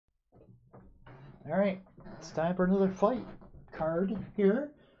All right, it's time for another fight card here.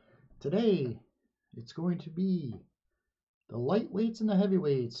 Today, it's going to be the lightweights and the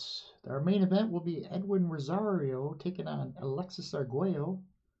heavyweights. Our main event will be Edwin Rosario taking on Alexis Arguello.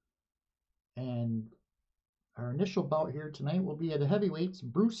 And our initial bout here tonight will be at the heavyweights.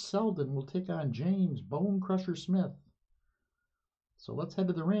 Bruce Seldon will take on James Bonecrusher Smith. So let's head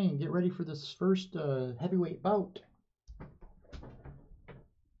to the ring and get ready for this first heavyweight bout.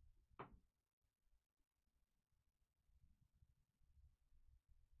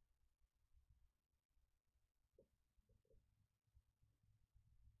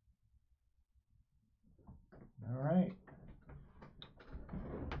 All right.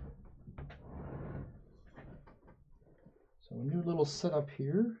 So a new little setup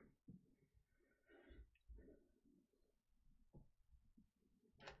here.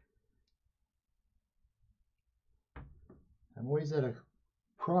 I'm always at a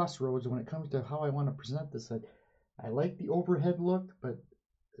crossroads when it comes to how I want to present this. I like the overhead look, but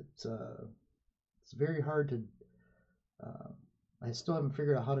it's very hard to. I still haven't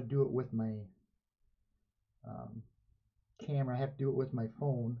figured out how to do it with my camera. I have to do it with my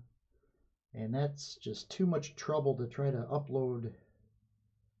phone, and that's just too much trouble to try to upload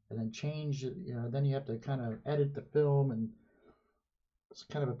and then change. Then you have to kind of edit the film, and it's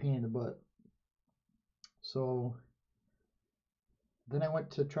kind of a pain in the butt. So then I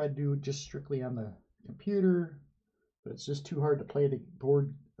went to try to do just strictly on the computer, but it's just too hard to play the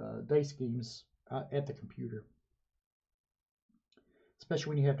board dice games at the computer, especially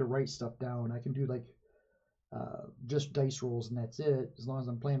when you have to write stuff down. I can do like just dice rolls and that's it, as long as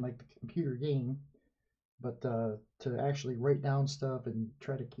I'm playing like the computer game. But to actually write down stuff and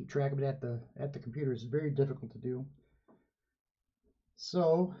try to keep track of it at the computer is very difficult to do.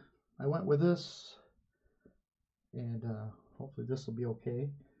 So I went with this, and hopefully this will be okay.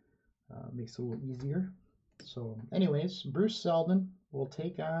 Makes it a little easier. So anyways, Bruce Seldon will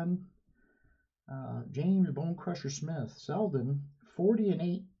take on James Bonecrusher Smith. Seldon,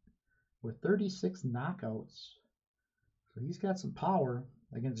 40-8 with 36 knockouts. So he's got some power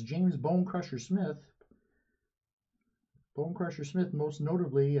against James Bonecrusher Smith. Bonecrusher Smith most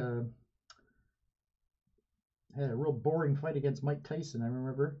notably had a real boring fight against Mike Tyson, I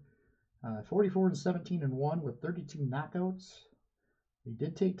remember. 44-17-1 with 32 knockouts. He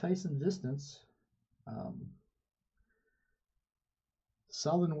did take Tyson distance.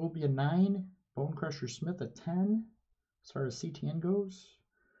 Seldon will be a 9. Bonecrusher Smith a 10 as far as CTN goes.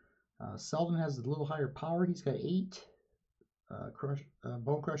 Seldon has a little higher power. He's got 8.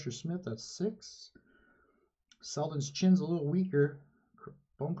 Bonecrusher Smith a 6. Seldon's chin's a little weaker.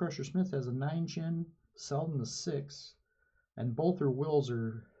 Bonecrusher Smith has a 9 chin. Seldon a 6. And both their wills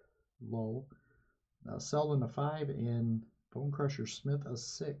are low. Seldon a 5 and Bonecrusher Smith a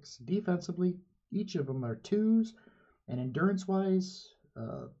 6. Defensively, each of them are 2s. And endurance-wise,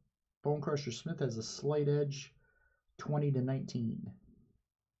 Bonecrusher Smith has a slight edge, 20-19.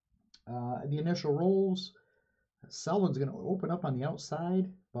 The initial rolls, Seldon's going to open up on the outside,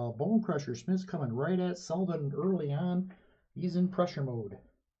 while Bonecrusher Smith's coming right at Seldon early on. He's in pressure mode.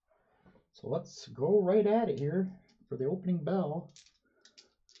 So let's go right at it here for the opening bell.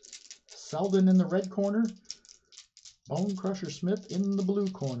 Seldon in the red corner, Bonecrusher Smith in the blue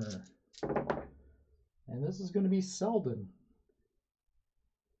corner. And this is going to be Seldon.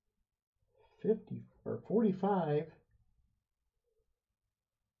 45.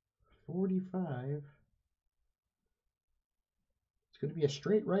 It's going to be a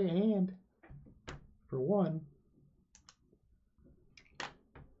straight right hand for 1.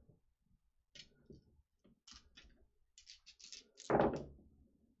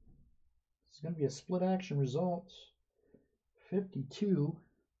 It's going to be a split action result. 52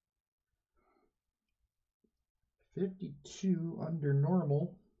 under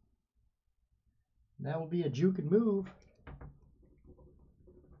normal. That will be a juke and move.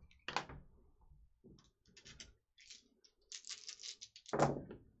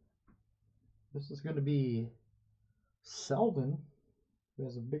 This is going to be Seldon, who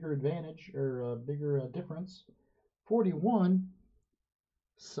has a bigger advantage, or a bigger difference. 41.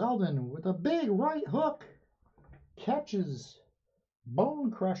 Seldon with a big right hook catches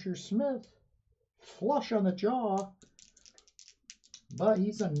Bonecrusher Smith flush on the jaw. But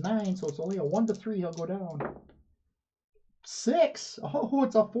he's a 9, so it's only a 1-3. He'll go down. 6. Oh,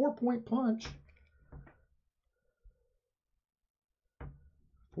 it's a 4-point punch.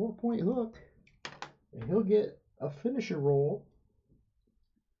 4-point hook. And he'll get a finisher roll.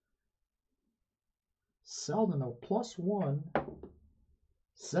 Seldon a +1.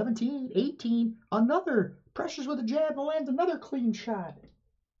 17, 18. Another. Pressures with a jab and lands another clean shot.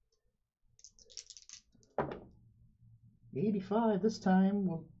 85 this time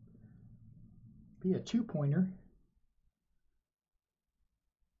will be a 2-pointer.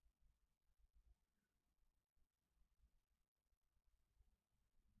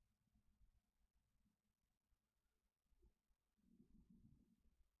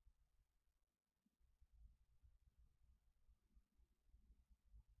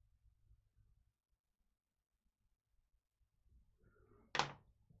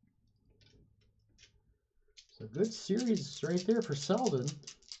 It's a good series right there for Seldon.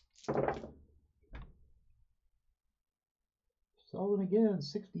 Seldon again,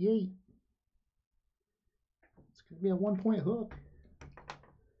 68. It's going to be a 1-point hook.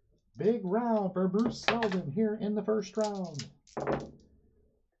 Big round for Bruce Seldon here in the first round.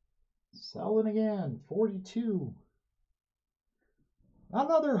 Seldon again, 42.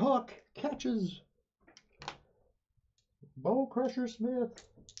 Another hook catches Bonecrusher Smith.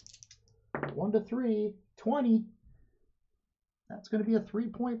 1-3, 20. That's going to be a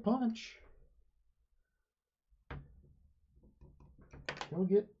 3-point punch. He'll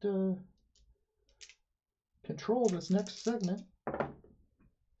get control of this next segment.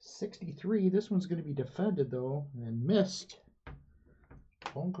 63. This one's going to be defended though and missed.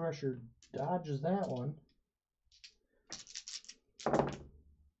 Bonecrusher dodges that one.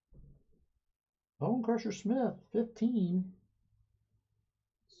 Bonecrusher Smith, 15.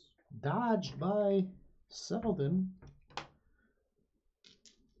 Dodged by Seldon.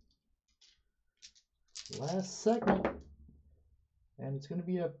 Last segment. And it's going to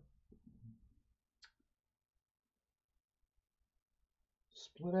be a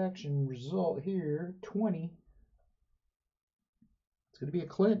split action result here. 20. It's going to be a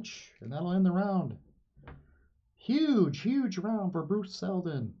clinch. And that'll end the round. Huge, huge round for Bruce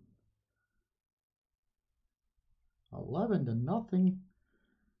Seldon. 11-0.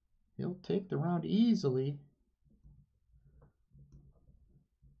 He'll take the round easily.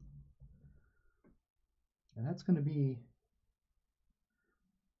 And that's going to be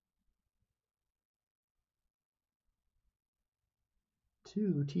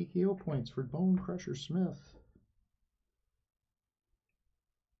two TKO points for Bonecrusher Smith.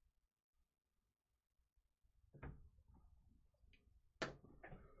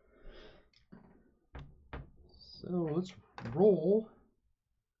 So let's roll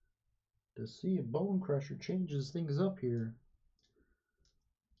to see if Bonecrusher changes things up here.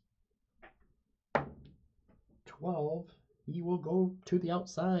 12. He will go to the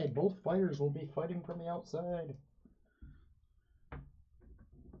outside. Both fighters will be fighting from the outside.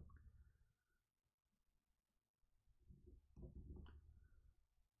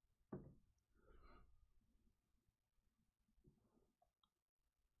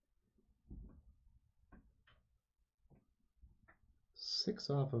 Six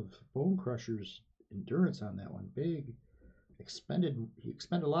off of Bonecrusher's endurance on that one. Big. He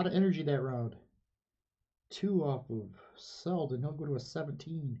expended a lot of energy that round. 2 off of Seldon. He'll go to a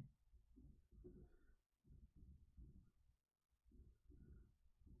 17.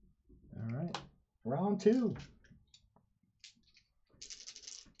 All right. Round 2.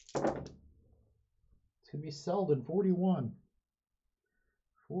 It's going to be Seldon, 41.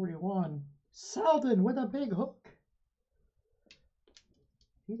 41. Seldon with a big hook.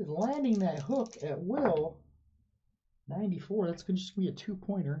 He is landing that hook at will. 94. That's going to just be a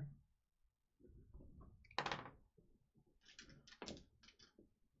 2-pointer.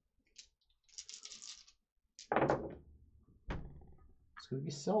 It's going to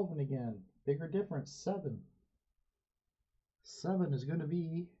be Seldon again. Bigger difference. 7. 7 is going to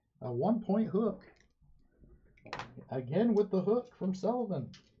be a 1-point hook. Again with the hook from Seldon.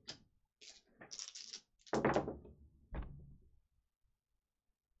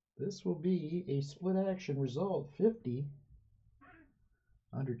 This will be a split action result. 50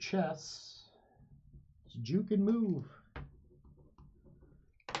 under chess. It's juke and move.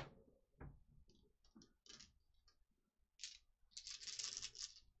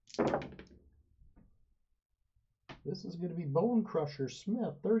 This is going to be Bonecrusher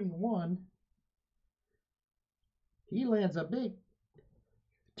Smith, 31. He lands a big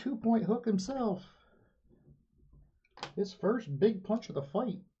 2-point hook himself. His first big punch of the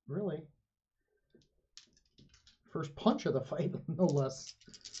fight, really. First punch of the fight, no less.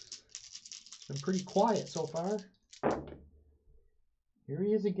 It's been pretty quiet so far. Here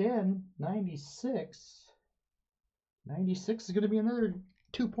he is again, 96. 96 is going to be another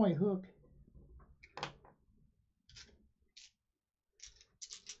 2-point hook.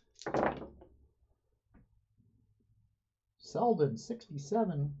 Seldon,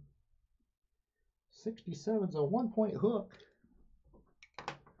 67. 67's a 1-point hook.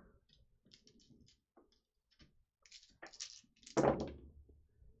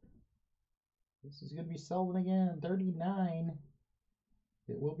 This is going to be Seldon again, 39.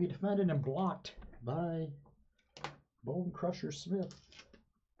 It will be defended and blocked by Bonecrusher Smith.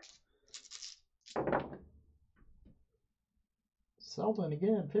 Seldon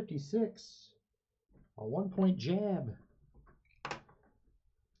again, 56. A 1-point jab.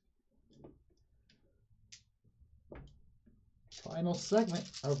 Final segment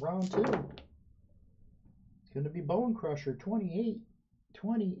of round 2. It's going to be Bonecrusher, 28.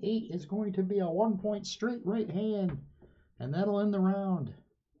 28 is going to be a 1-point straight right hand, and that'll end the round.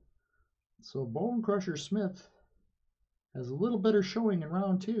 So Bonecrusher Smith has a little better showing in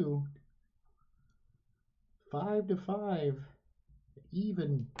round 2. 5-5,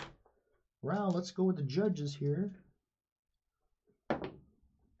 even round. Let's go with the judges here.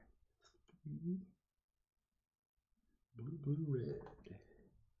 Blue, blue, red.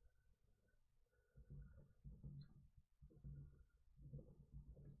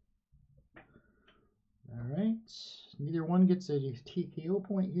 All right, neither one gets a TKO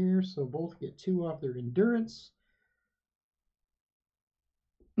point here, so both get 2 off their endurance.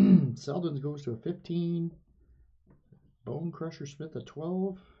 Seldon goes to a 15. Bonecrusher Smith a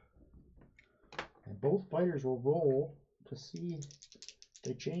 12. And both fighters will roll to see if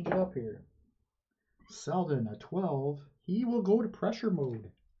they change it up here. Seldon a 12. He will go to pressure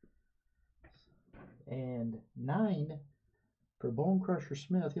mode. And 9 for Bonecrusher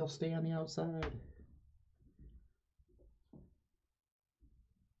Smith. He'll stay on the outside.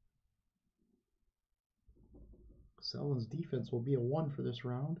 Seldon's defense will be a 1 for this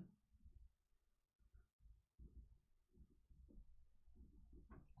round.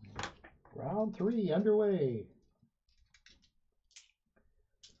 Round 3 underway.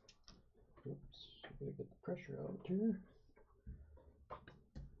 Oops, gotta get the pressure out here.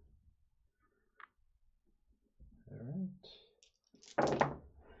 All right.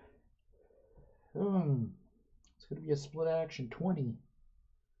 It's gonna be a split action, 20.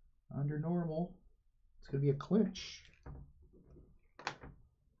 Under normal. It's going to be a clinch.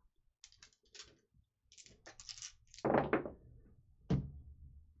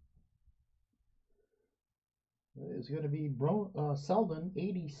 It's going to be Seldon,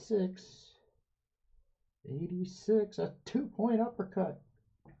 86. 86, a 2-point uppercut.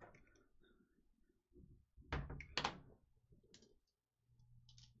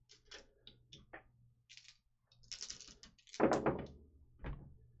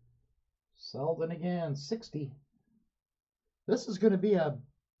 Seldon again, 60. This is going to be a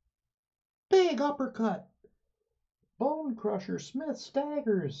big uppercut. Bonecrusher Smith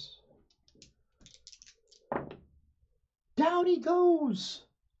staggers. Down he goes.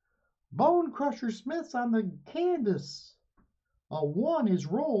 Bonecrusher Smith's on the canvas. A 1 is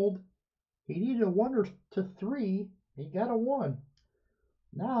rolled. He needed a 1 to 3. He got a 1.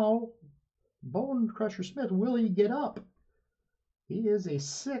 Now, Bonecrusher Smith, will he get up? He is a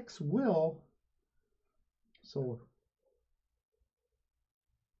 6 will. So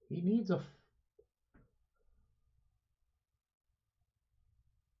he needs a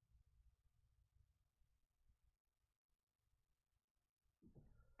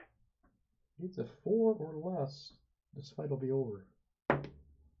needs a 4 or less. This fight will be over.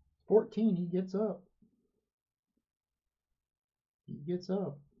 14, he gets up. He gets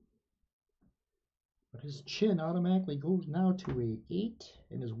up. But his chin automatically goes now to a 8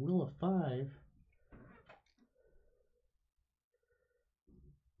 and his will a 5.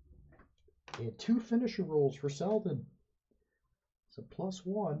 And 2 finisher rolls for Seldon. It's a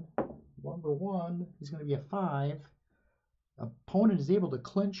 +1. Number 1 is going to be a 5. Opponent is able to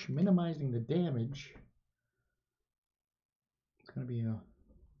clinch, minimizing the damage. It's going to be a...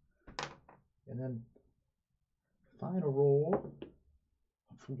 And then final roll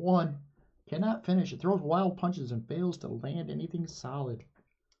of 1. Cannot finish. It throws wild punches and fails to land anything solid.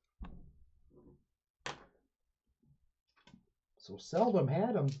 So Seldon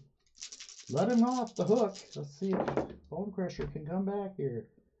had him. Let him off the hook. Let's see if Bonecrusher can come back here.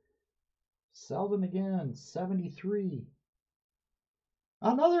 Seldon again, 73.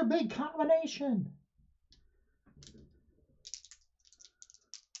 Another big combination.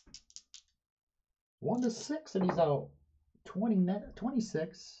 One to 6 and he's out.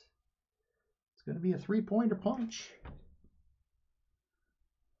 26. It's going to be a 3-pointer punch.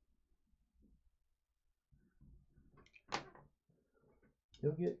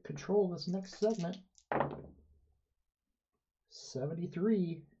 He'll get control of this next segment.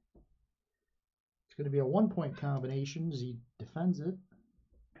 73. It's going to be a 1-point combination as he defends it.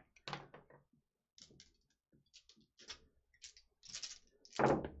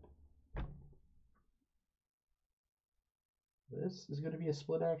 This is going to be a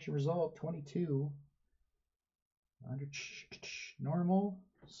split action result, 22. Under normal,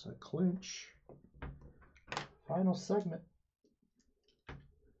 it's a clinch. Final segment.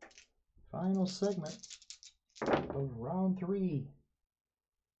 Final segment of round 3.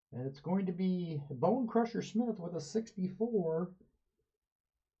 And it's going to be Bonecrusher Smith with a 64.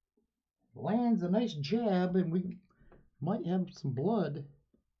 Lands a nice jab, and we might have some blood.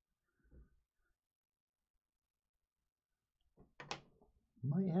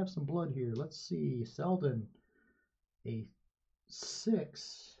 Might have some blood here. Let's see. Seldon, a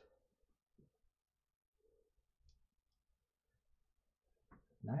 6.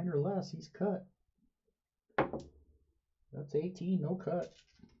 9 or less, he's cut. That's 18, no cut.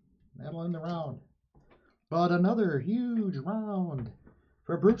 That'll end the round. But another huge round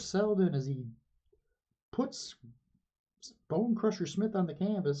for Bruce Seldon as he puts Bonecrusher Smith on the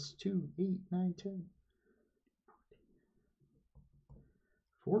canvas. 2, 8, 9, 10.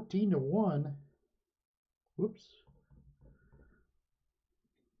 14-1. Whoops.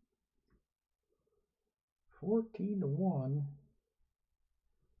 14-1.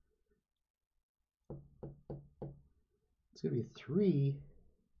 It's going to be 3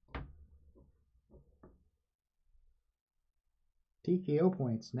 TKO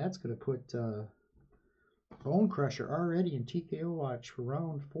points, and that's going to put Bonecrusher already in TKO watch for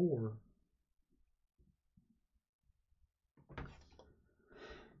round 4.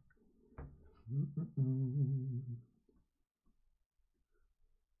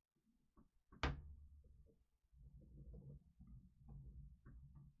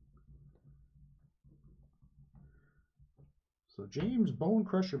 So James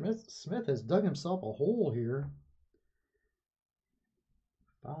Bonecrusher Smith has dug himself a hole here.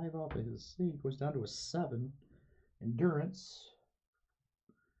 5 off of his seat, goes down to a 7. Endurance.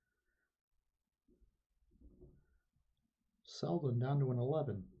 Seldon down to an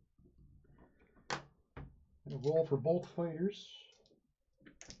 11. A roll for both fighters.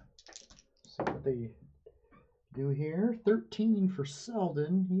 See what they do here. 13 for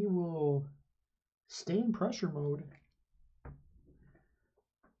Seldon. He will stay in pressure mode.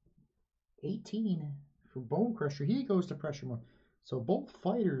 18 for Bonecrusher. He goes to pressure mode. So both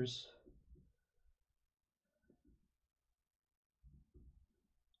fighters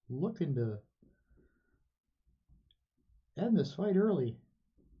looking to end this fight early.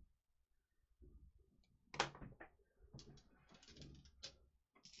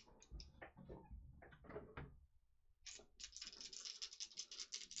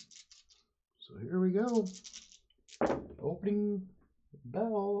 So here we go. Opening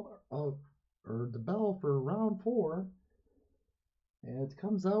bell of, or the bell for round 4. And it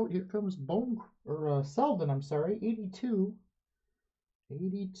comes out, here comes Seldon, I'm sorry, 82.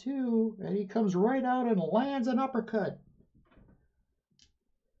 82, and he comes right out and lands an uppercut.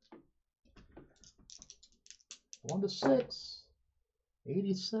 1-6.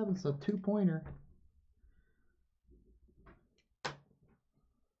 87, so 2-pointer.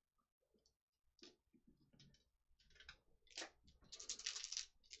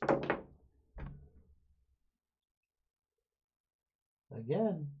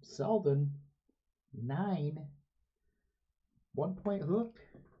 Again, Seldon, 9. 1-point hook.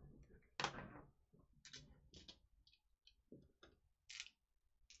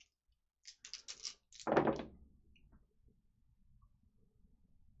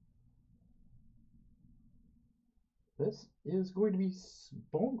 This is going to be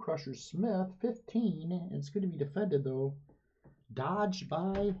Bonecrusher Smith, 15. And it's going to be defended, though. Dodged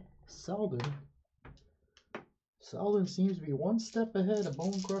by Seldon. Seldon seems to be one step ahead of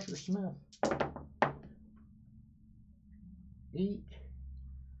Bonecrusher Smith. 8.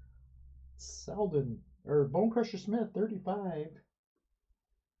 Seldon, or Bonecrusher Smith, 35.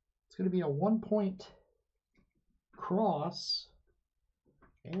 It's going to be a 1-point cross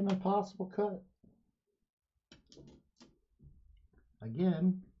and a possible cut.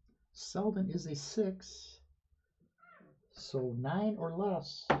 Again, Seldon is a 6. So 9 or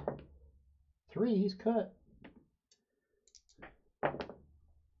less. 3, he's cut.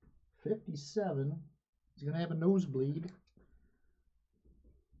 57. He's going to have a nosebleed.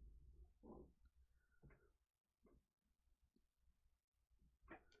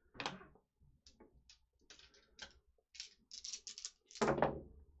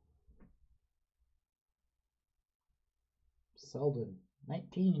 Seldon,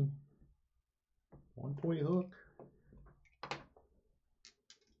 19. 1-point hook.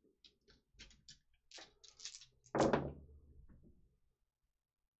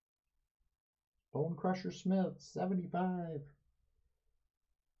 Bonecrusher Smith, 75.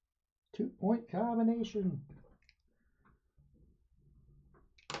 2-point combination.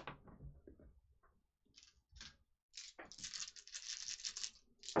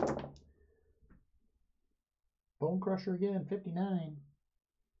 Bonecrusher again, 59.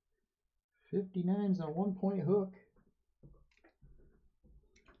 59 is a 1-point hook.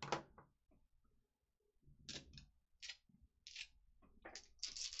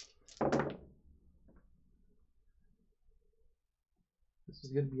 This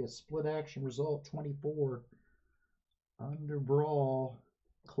is going to be a split action result, 24. Under brawl,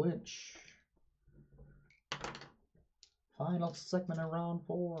 clinch. Final segment of round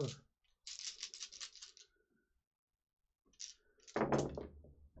 4.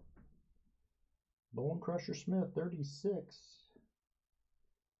 Bonecrusher Smith, 36.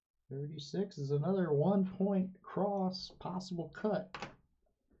 36 is another 1-point cross, possible cut.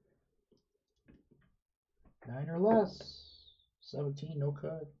 9 or less. 17, no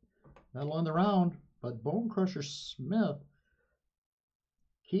cut. That'll end the round, but Bonecrusher Smith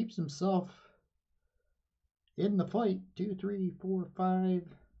keeps himself in the fight. 2, 3, 4, 5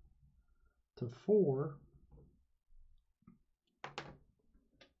 to 4.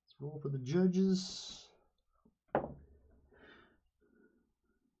 Let's roll for the judges.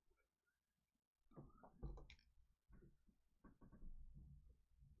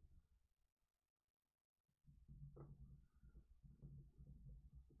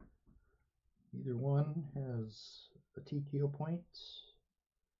 Either one has a TKO point.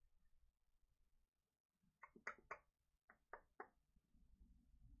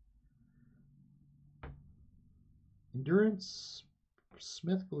 Endurance,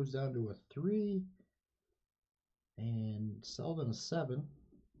 Smith goes down to a 3, and Seldon a 7.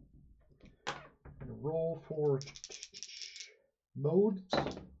 And roll for Bout,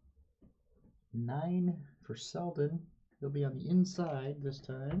 9 for Seldon. He'll be on the inside this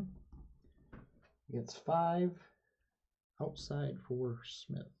time. It's 5 outside for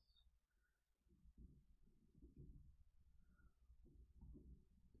Smith.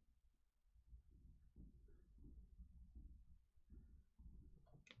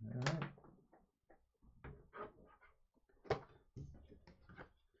 All right.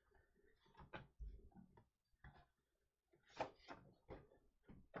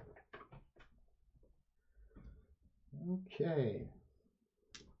 Okay.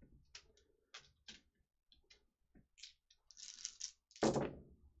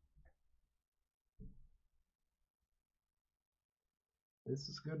 This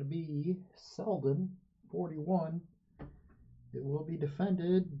is going to be Seldon, 41. It will be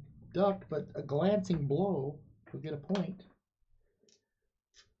defended, ducked, but a glancing blow will get a point.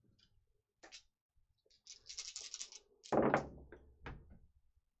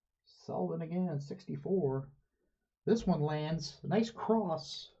 Seldon again, 64. This one lands. A nice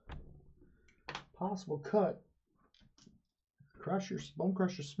cross. Possible cut.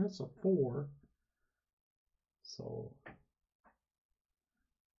 Bonecrusher Smith's a 4. So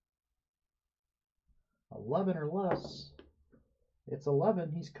 11 or less. It's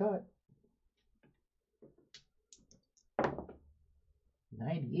 11. He's cut.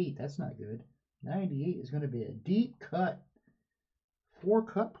 98. That's not good. 98 is going to be a deep cut. 4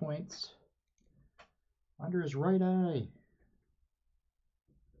 cut points under his right eye.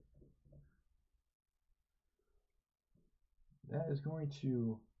 That is going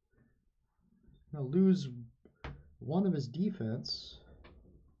to lose one of his defense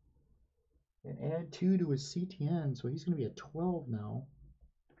and add 2 to his CTN, so he's going to be at 12 now.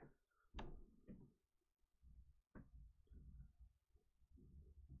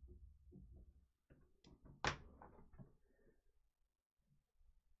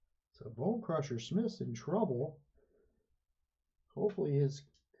 So Bonecrusher Smith's in trouble. Hopefully his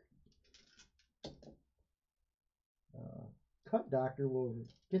cut doctor will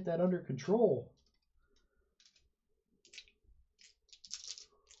get that under control.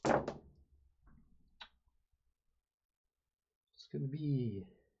 It's going to be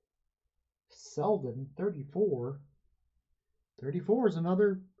Seldon, 34. 34 is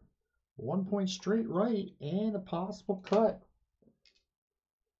another 1-point straight right and a possible cut.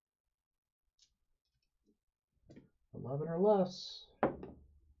 11 or less.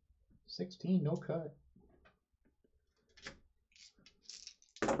 16, no cut.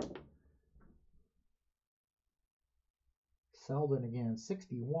 Seldon again,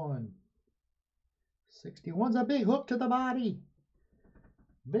 61. 61's a big hook to the body.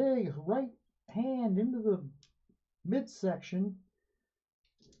 Big right hand into the midsection.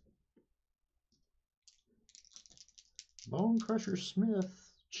 Bonecrusher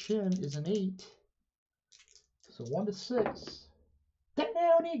Smith chin is an 8. So 1 to 6.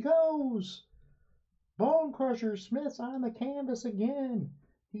 Down he goes. Bonecrusher Smith's on the canvas again.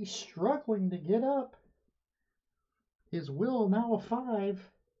 He's struggling to get up. His will now a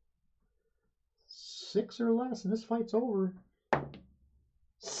 5. 6 or less, and this fight's over.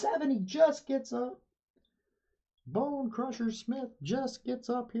 7, he just gets up. Bonecrusher Smith just gets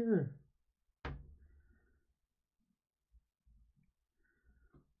up here.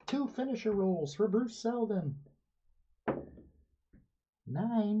 2 finisher rolls for Bruce Seldon.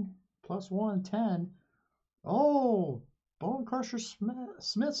 9 plus 1, 10. Oh, Bonecrusher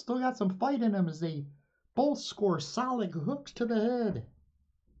Smith still got some fight in him as they both score solid hooks to the head.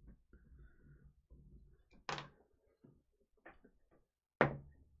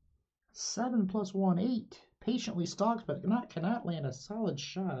 Seven plus 1, 8. Patiently stalks, but cannot land a solid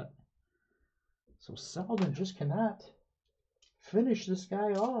shot. So Seldon just cannot finish this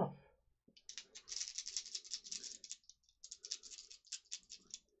guy off.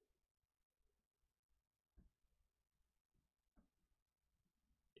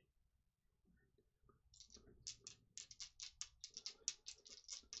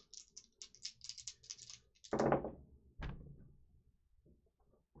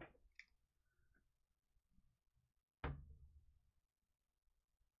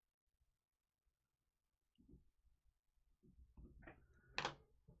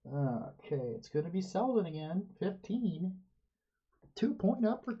 Okay, it's going to be Seldon again. 15. 2-point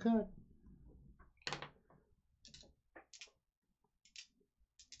uppercut.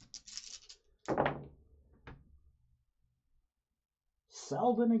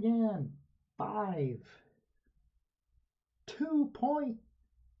 Seldon again. 5. 2-point.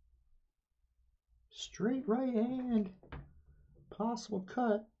 Straight right hand. Possible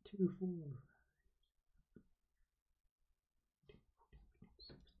cut. 2, 4.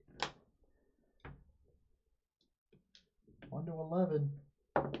 1 to 11.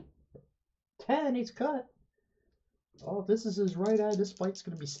 10, he's cut. Oh, if this is his right eye, this fight's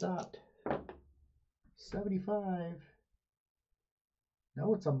going to be stopped. 75.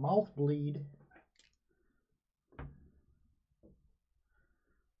 No, it's a mouth bleed.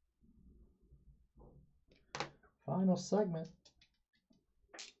 Final segment.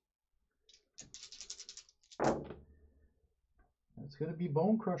 That's going to be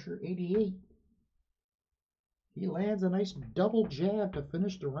Bonecrusher, 88. He lands a nice double jab to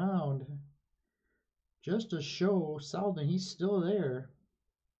finish the round. Just to show Seldon he's still there.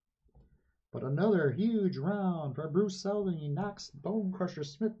 But another huge round for Bruce Seldon. He knocks Bonecrusher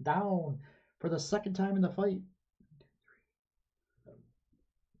Smith down for the second time in the fight.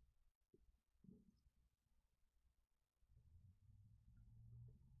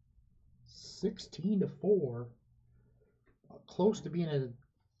 16 to 4. Close to being a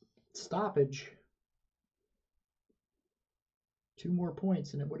stoppage. 2 more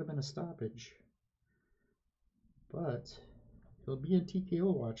points and it would have been a stoppage. But he'll be in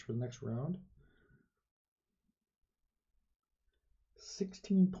TKO watch for the next round.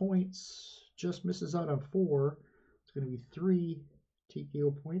 16 points. Just misses out on 4. It's going to be 3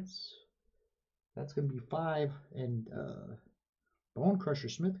 TKO points. That's going to be 5. And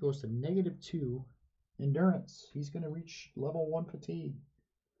Bonecrusher Smith goes to -2 endurance. He's going to reach level 1 fatigue.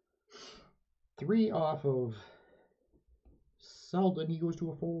 3 off of Seldon. He goes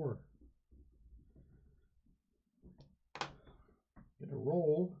to a 4. Gonna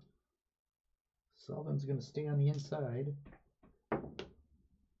roll. Seldon's gonna stay on the inside.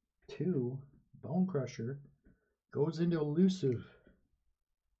 2. Bonecrusher goes into elusive.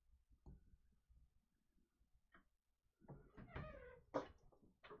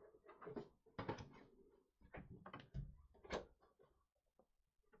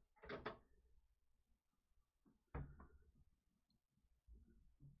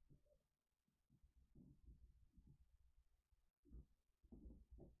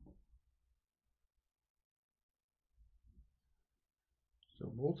 So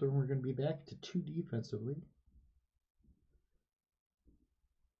both of them are going to be back to 2 defensively.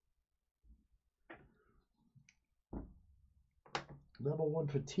 Level 1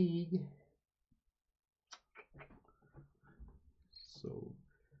 fatigue. So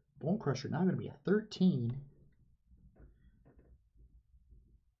Bonecrusher now going to be a 13.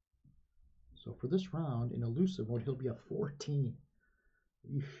 So for this round in elusive mode, he'll be a 14.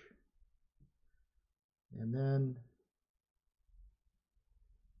 Eesh. And then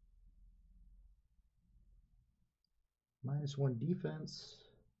 -1 defense.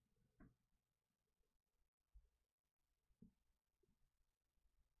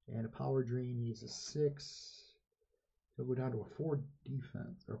 And a power drain, he's a 6. He'll go down to a 4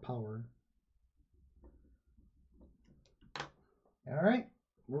 defense, or power. Alright,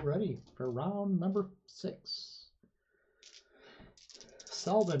 we're ready for round number 6.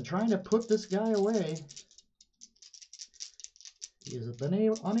 Seldon trying to put this guy away. He has been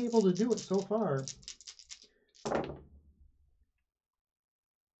unable to do it so far.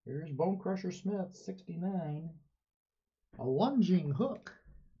 Here's Bonecrusher Smith, 69. A lunging hook.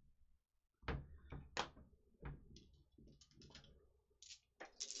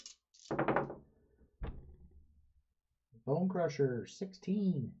 Bonecrusher,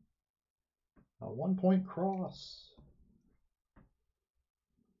 16. A 1-point cross.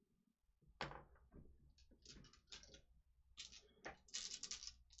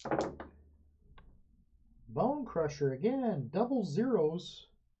 Bonecrusher again, double zeros.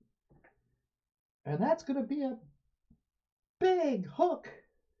 And that's going to be a big hook.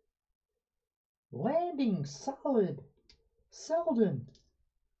 Landing solid. Seldon.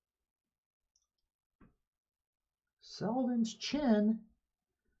 Seldon's chin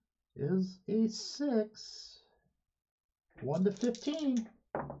is a 6. 1 to 15.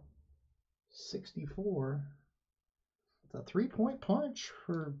 64. It's a 3-point punch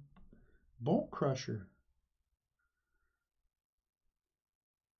for Bonecrusher.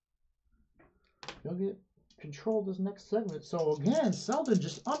 He'll get control of this next segment. So again, Seldon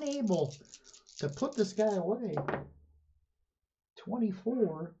just unable to put this guy away.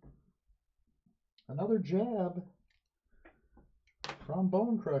 24. Another jab from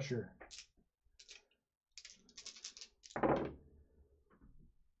Bonecrusher.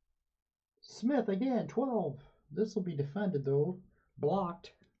 Smith again, 12. This will be defended though.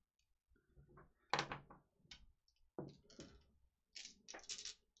 Blocked.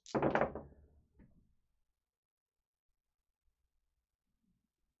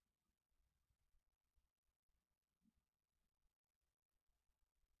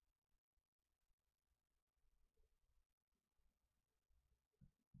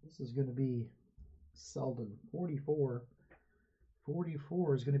 This is going to be Seldon, 44.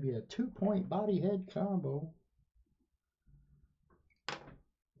 44 is going to be a 2-point body head combo.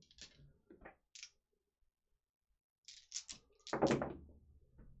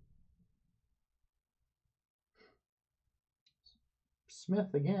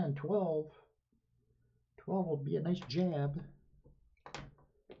 Smith again, 12. 12 will be a nice jab.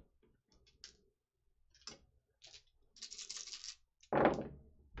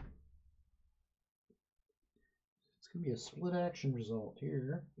 It's going to be a split action result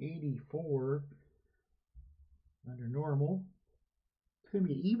here. 84 under normal. It's going to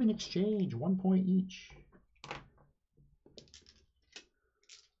be an even exchange, 1 point each.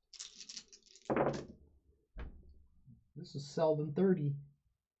 This is Seldon, 30.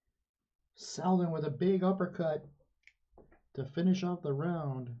 Seldon with a big uppercut to finish off the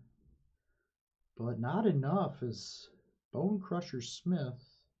round. But not enough as Bonecrusher Smith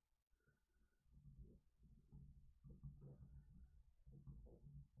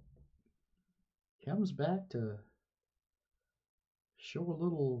comes back to show a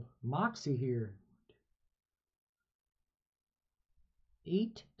little moxie here.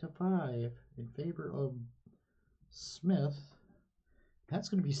 8 to 5 in favor of Smith. That's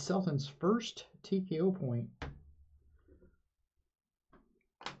going to be Seldon's first TKO point.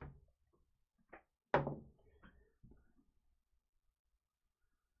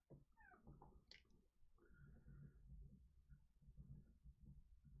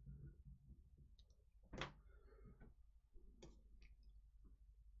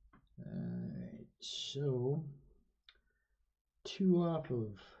 Alright, so 2 off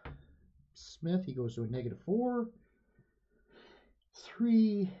of Smith, he goes to a -4.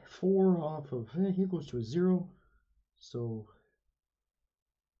 3, 4 off of, he goes to a 0. So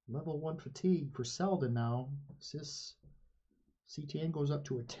level 1 fatigue for Seldon now. This CTN goes up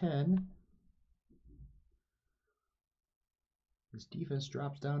to a 10. His defense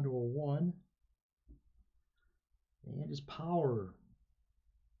drops down to a 1. And his power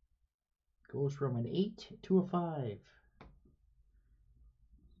goes from an 8 to a 5.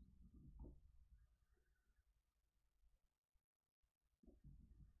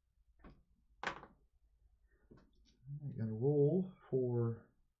 I'm going to roll for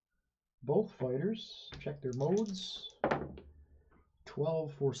both fighters. Check their modes.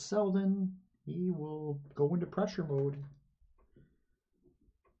 12 for Seldon. He will go into pressure mode.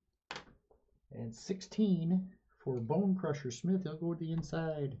 And 16 for Bonecrusher Smith. He'll go to the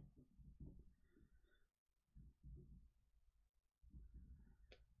inside.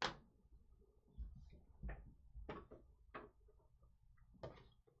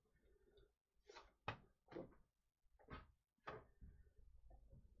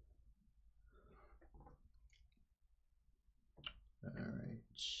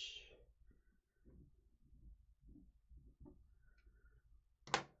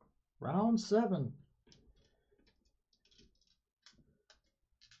 Round 7.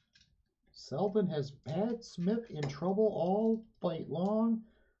 Seldon has had Smith in trouble all fight long.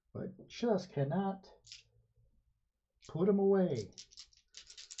 but just cannot put him away.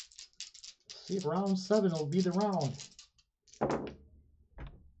 See if round 7 will be the round.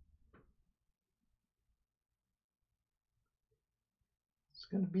 It's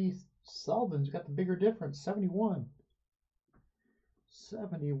going to be Seldon's got the bigger difference, 71.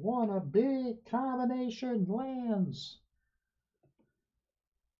 71, a big combination lands.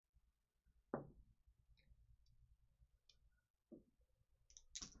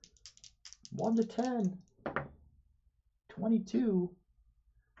 One to 10. 22.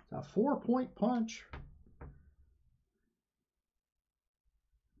 It's a 4-point punch.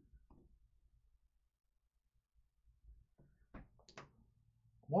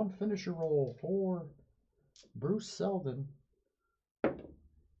 One finisher roll for Bruce Seldon.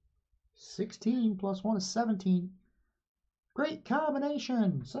 16 plus 1 is 17. Great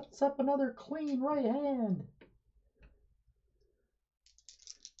combination. Sets up another clean right hand.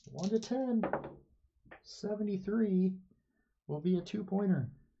 1 to 10. 73 will be a 2-pointer.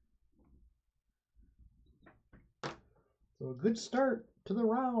 So a good start to the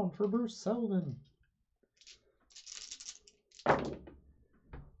round for Bruce Seldon.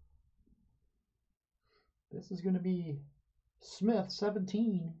 This is going to be Smith,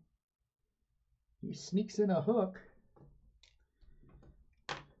 17. He sneaks in a hook.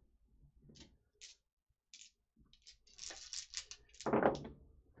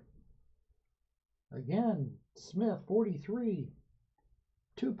 Again, Smith, 43.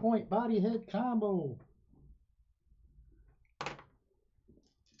 2-point body head combo.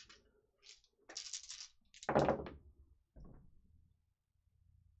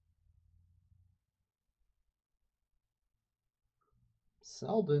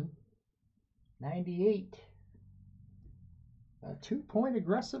 Seldon, 98. A 2-point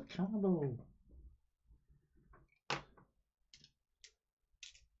aggressive combo.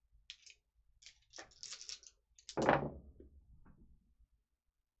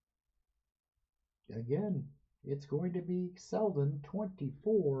 Again, it's going to be Seldon,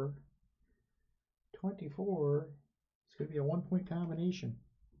 24. 24. It's going to be a 1-point combination.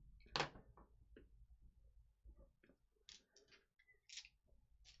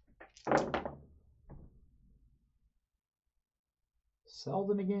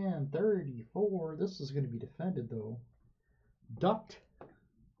 Seldon again, 34. This is going to be defended though. Ducked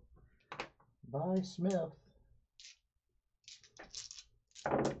by Smith.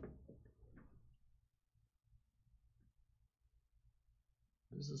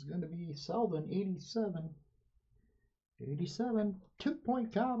 This is going to be Seldon, 87. 87,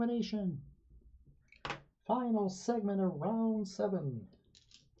 2-point combination. Final segment of round 7.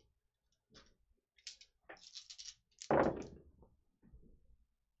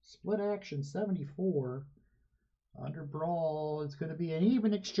 Split action, 74. Under brawl, it's going to be an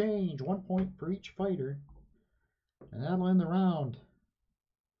even exchange. 1 point for each fighter. And that'll end the round.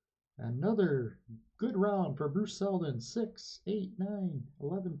 Another good round for Bruce Seldon. 6, 8, 9,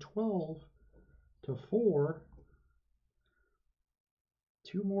 11, 12 to 4.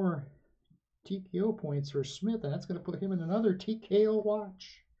 2 more TKO points for Smith, and that's going to put him in another TKO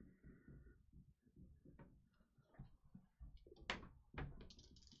watch.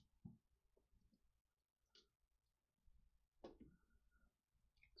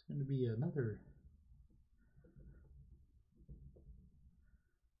 It's going to be another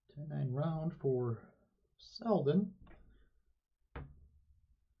 10-9 round for Seldon.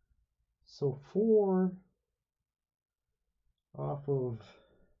 So 4 off of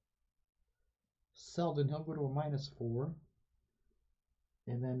Seldon, he'll go to a -4.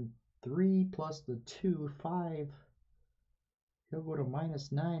 And then 3 plus the 2, 5. He'll go to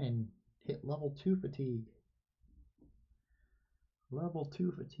 -9 and hit level 2 fatigue. Level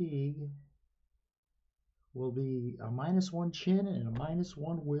 2 fatigue will be a -1 chin and a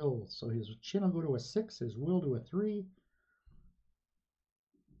 -1 will. So his chin will go to a 6, his will to a 3.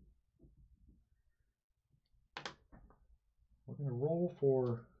 We're going to roll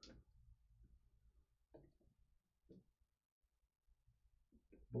for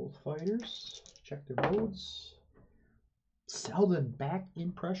both fighters. Check their modes. Seldon back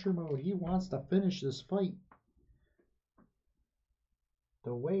in pressure mode. He wants to finish this fight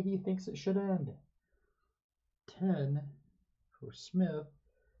the way he thinks it should end. 10 for Smith.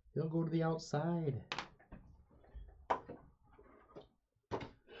 He'll go to the outside.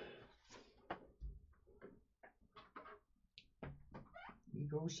 He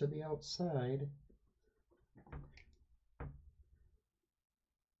goes to the outside.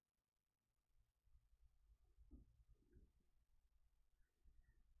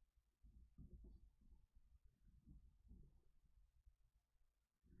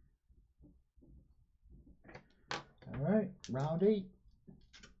 Round 8.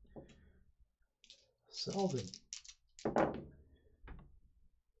 Seldon.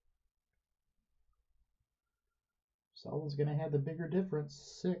 Seldon's going to have the bigger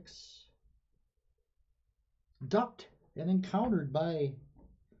difference. 6. Ducked and encountered by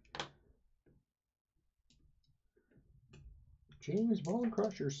James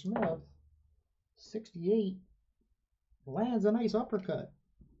Bonecrusher Smith. 68. Lands a nice uppercut.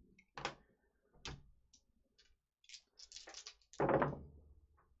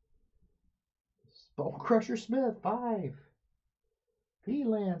 Bonecrusher Smith, 5. He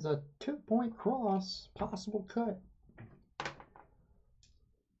lands a 2-point cross, possible cut.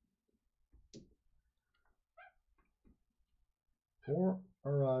 4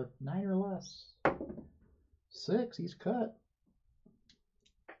 or 9 or less. 6, he's cut.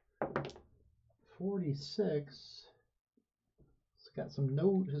 46. He's got some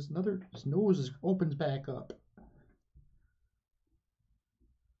nose. His nose opens back up.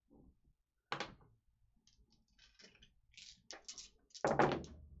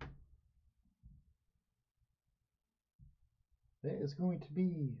 That is going to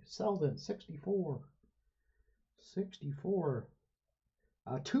be Seldon, 64. 64.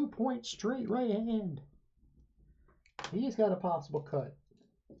 A 2-point straight right hand. He's got a possible cut.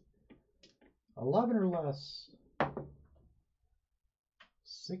 11 or less.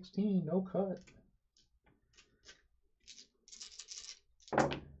 16, no cut.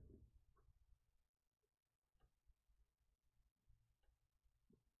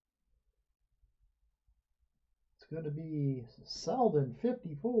 It's going to be Seldon,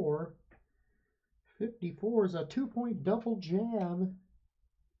 54. 54 is a 2-point double jab.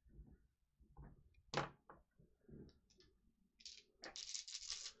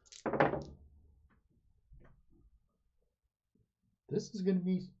 This is going to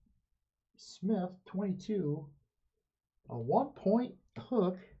be Smith, 22. A 1-point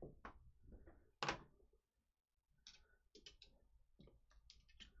hook.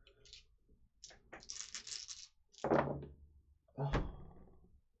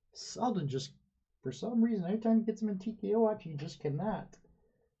 Seldon just, for some reason, anytime he gets him in TKO action, he just cannot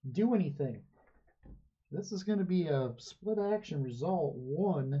do anything. This is going to be a split action result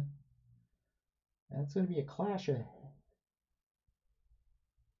 1. And it's going to be a clash of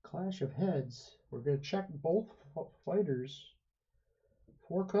heads. We're going to check both fighters.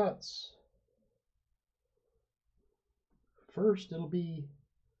 4 cuts. First, it'll be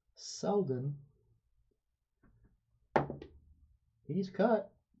Seldon. He's cut.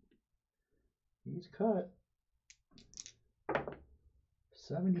 He's cut.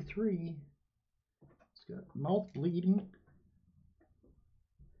 73. He's got mouth bleeding.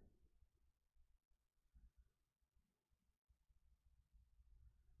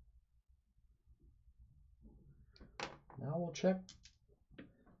 Now we'll check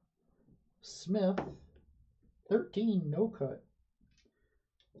Smith. 13, no cut.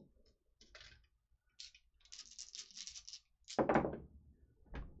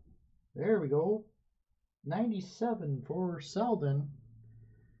 There we go. 97 for Seldon.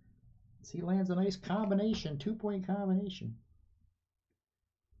 He lands a nice combination, 2-point combination.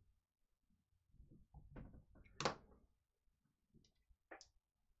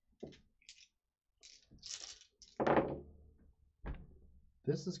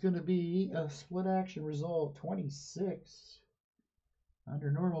 This is going to be a split action result, 26. Under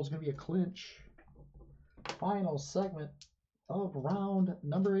normal is going to be a clinch. Final segment of round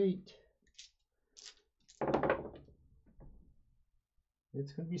number 8.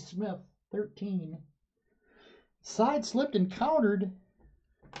 It's going to be Smith, 13. Side slipped and countered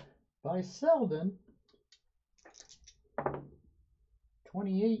by Seldon.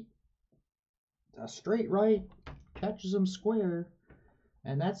 28. A straight right, catches him square,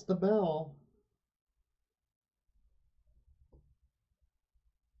 and that's the bell.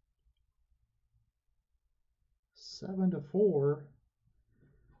 Seven to 4.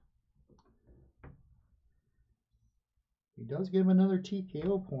 He does give him another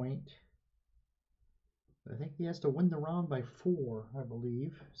TKO point. I think he has to win the round by 4, I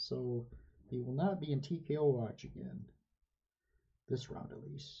believe. So he will not be in TKO watch again. This round at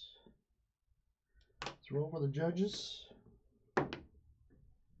least. Let's roll for the judges.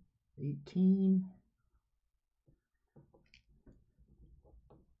 18.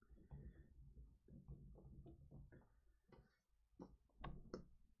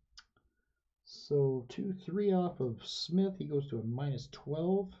 So 2-3 off of Smith. He goes to a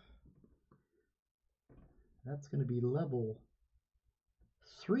 -12. That's going to be level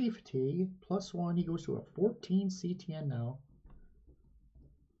 3 fatigue. +1. He goes to a 14 CTN now.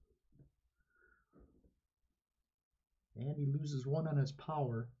 and he loses 1 on his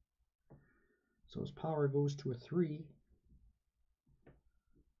power. So his power goes to a 3.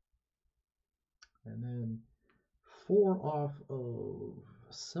 And then 4 off of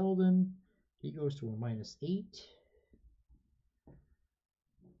Seldon. He goes to a -8.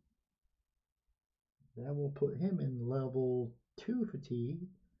 That will put him in level 2 fatigue.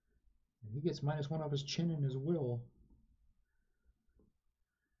 And he gets -1 off his chin and his will.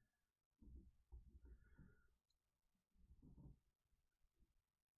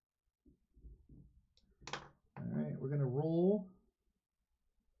 Alright, we're going to roll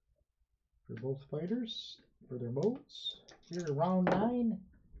for both fighters for their modes. Here, round 9.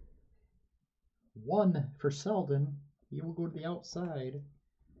 1 for Seldon. He will go to the outside.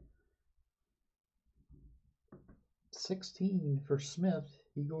 16 for Smith.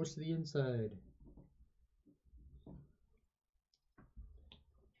 He goes to the inside.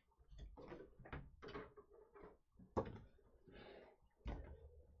 All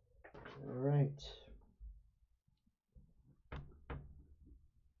right.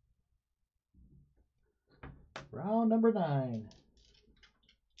 Round number 9.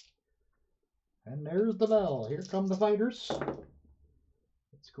 And there's the bell. Here come the fighters.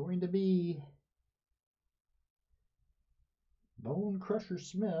 It's going to be Bonecrusher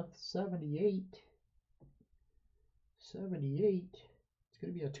Smith, 78. 78. It's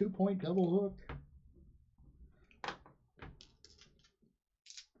going to be a 2-point double hook.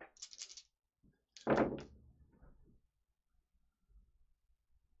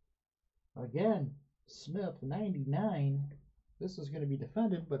 Again, Smith, 99. This is going to be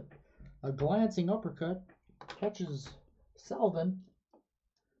defended, but a glancing uppercut catches Seldon.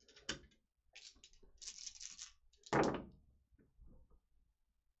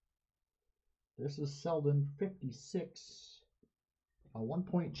 This is Seldon, 56. A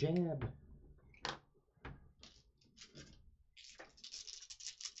 1-point jab.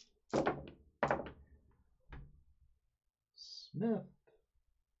 Smith,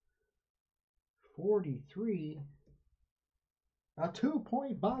 43. A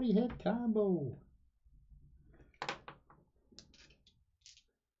 2-point body hit combo.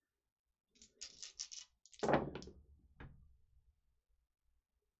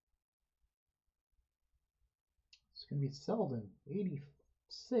 It's going to be Seldon,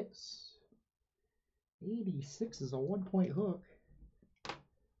 86. 86 is a 1-point hook.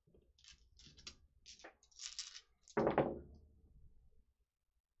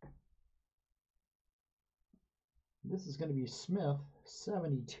 This is going to be Smith,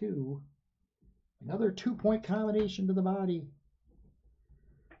 72. Another 2-point combination to the body.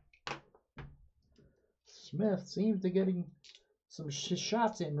 Smith seems to be getting some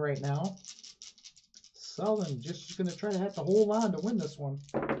shots in right now. Seldon just going to try to have to hold on to win this one.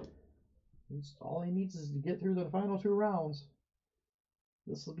 All he needs is to get through the final 2 rounds.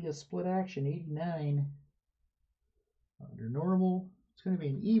 This will be a split action, 89. Under normal, it's going to be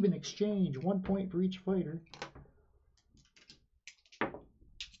an even exchange, 1 point for each fighter.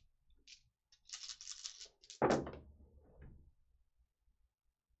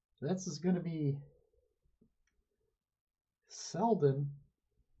 This is going to be Seldon,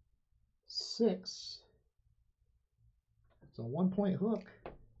 6. It's a 1-point hook.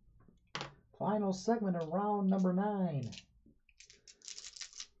 Final segment of round number 9.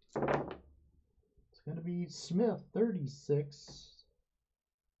 It's going to be Smith, 36.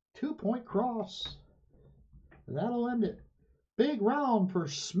 2-point cross. That'll end it. Big round for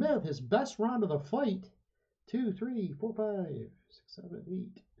Smith, his best round of the fight. 2, 3, 4, 5, 6, 7,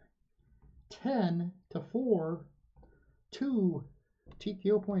 8. 10 to 4. 2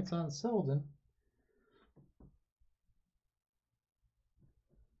 TKO points on Seldon.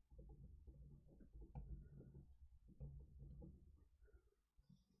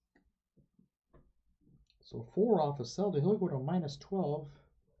 So 4 off of Seldon. He'll go to -12.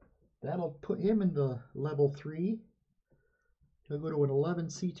 That'll put him into level 3. He'll go to an 11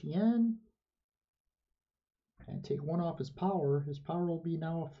 CTN. And take 1 off his power. His power will be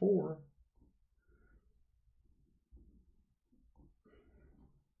now a 4.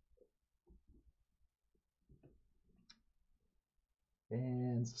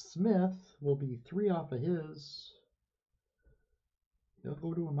 And Smith will be 3 off of his. He'll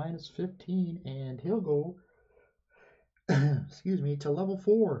go to a -15, and he'll go, excuse me, to level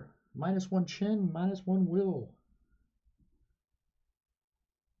 4. -1 chin, -1 will.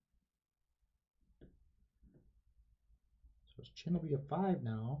 So his chin will be a 5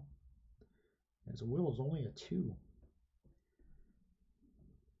 now. His will is only a 2.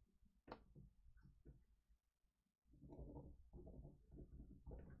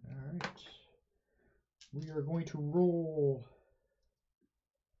 Alright. we are going to roll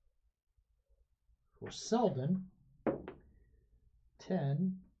for Seldon.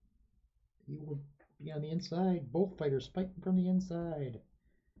 10. He will be on the inside. Both fighters fighting from the inside.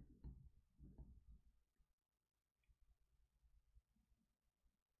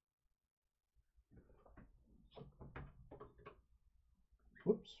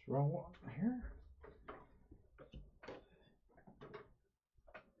 Whoops, wrong one here.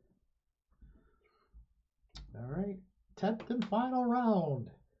 All right, 10th and final round.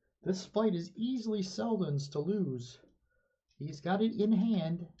 This fight is easily Seldon's to lose. He's got it in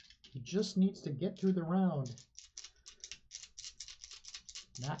hand. He just needs to get through the round.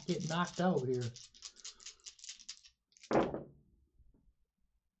 Not get knocked out here.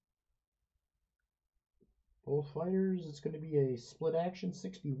 Both fighters, it's going to be a split action,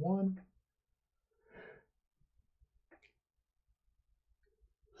 61.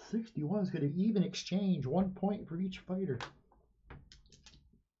 61 is going to even exchange 1 point for each fighter.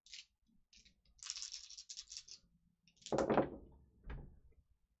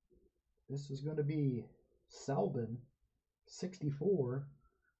 This is going to be Seldon, 64.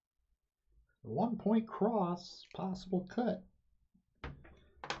 1 point cross, possible cut.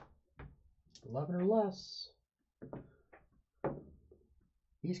 11 or less.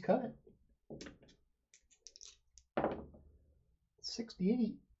 He's cut.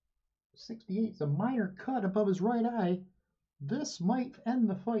 68. 68 is a minor cut above his right eye. This might end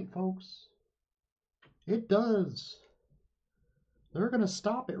the fight, folks. It does. They're going to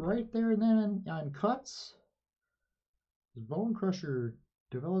stop it right there and then on cuts. Bonecrusher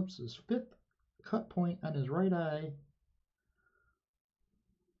develops his 5th cut point on his right eye.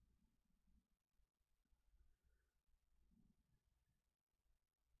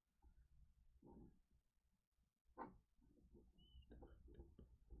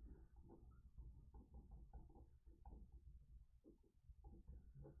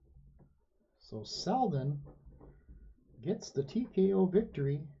 So Seldon gets the TKO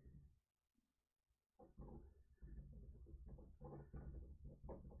victory.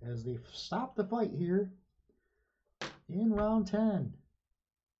 As they stop the fight here in round 10.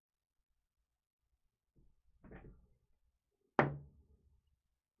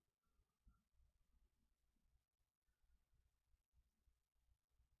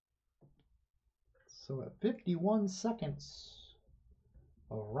 So at 51 seconds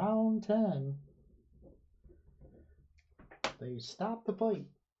of round 10, they stop the fight.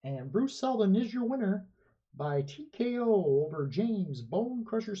 And Bruce Seldon is your winner by TKO over James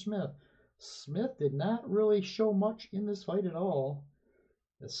Bonecrusher Smith. Smith did not really show much in this fight at all,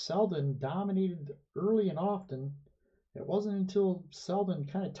 as Seldon dominated early and often. It wasn't until Seldon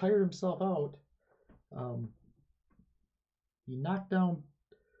kind of tired himself out. He knocked down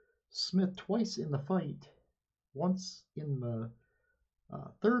Smith twice in the fight, once in the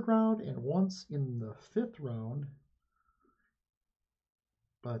 3rd round and once in the 5th round.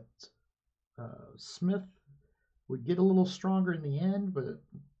 But Smith would get a little stronger in the end, but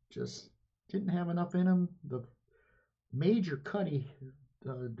just didn't have enough in him. The major cut he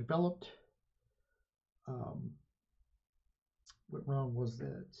developed. What round was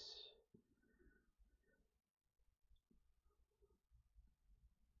that?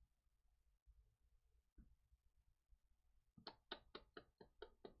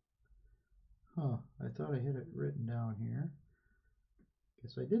 Huh, I thought I had it written down here.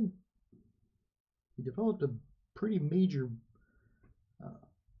 Guess I didn't. He developed a pretty major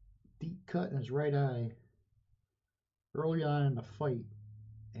deep cut in his right eye early on in the fight,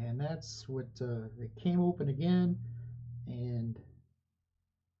 and that's what it came open again, and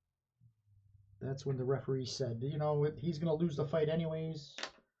that's when the referee said, you know, he's going to lose the fight anyways.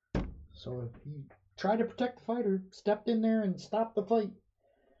 So he tried to protect the fighter, stepped in there and stopped the fight.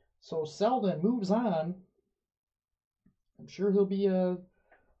 So Seldon moves on. I'm sure he'll be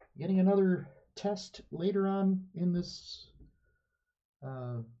getting another test later on in this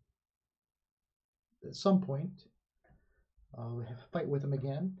at some point. I'll fight with him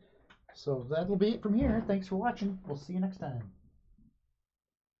again. So that'll be it from here. Thanks for watching. We'll see you next time.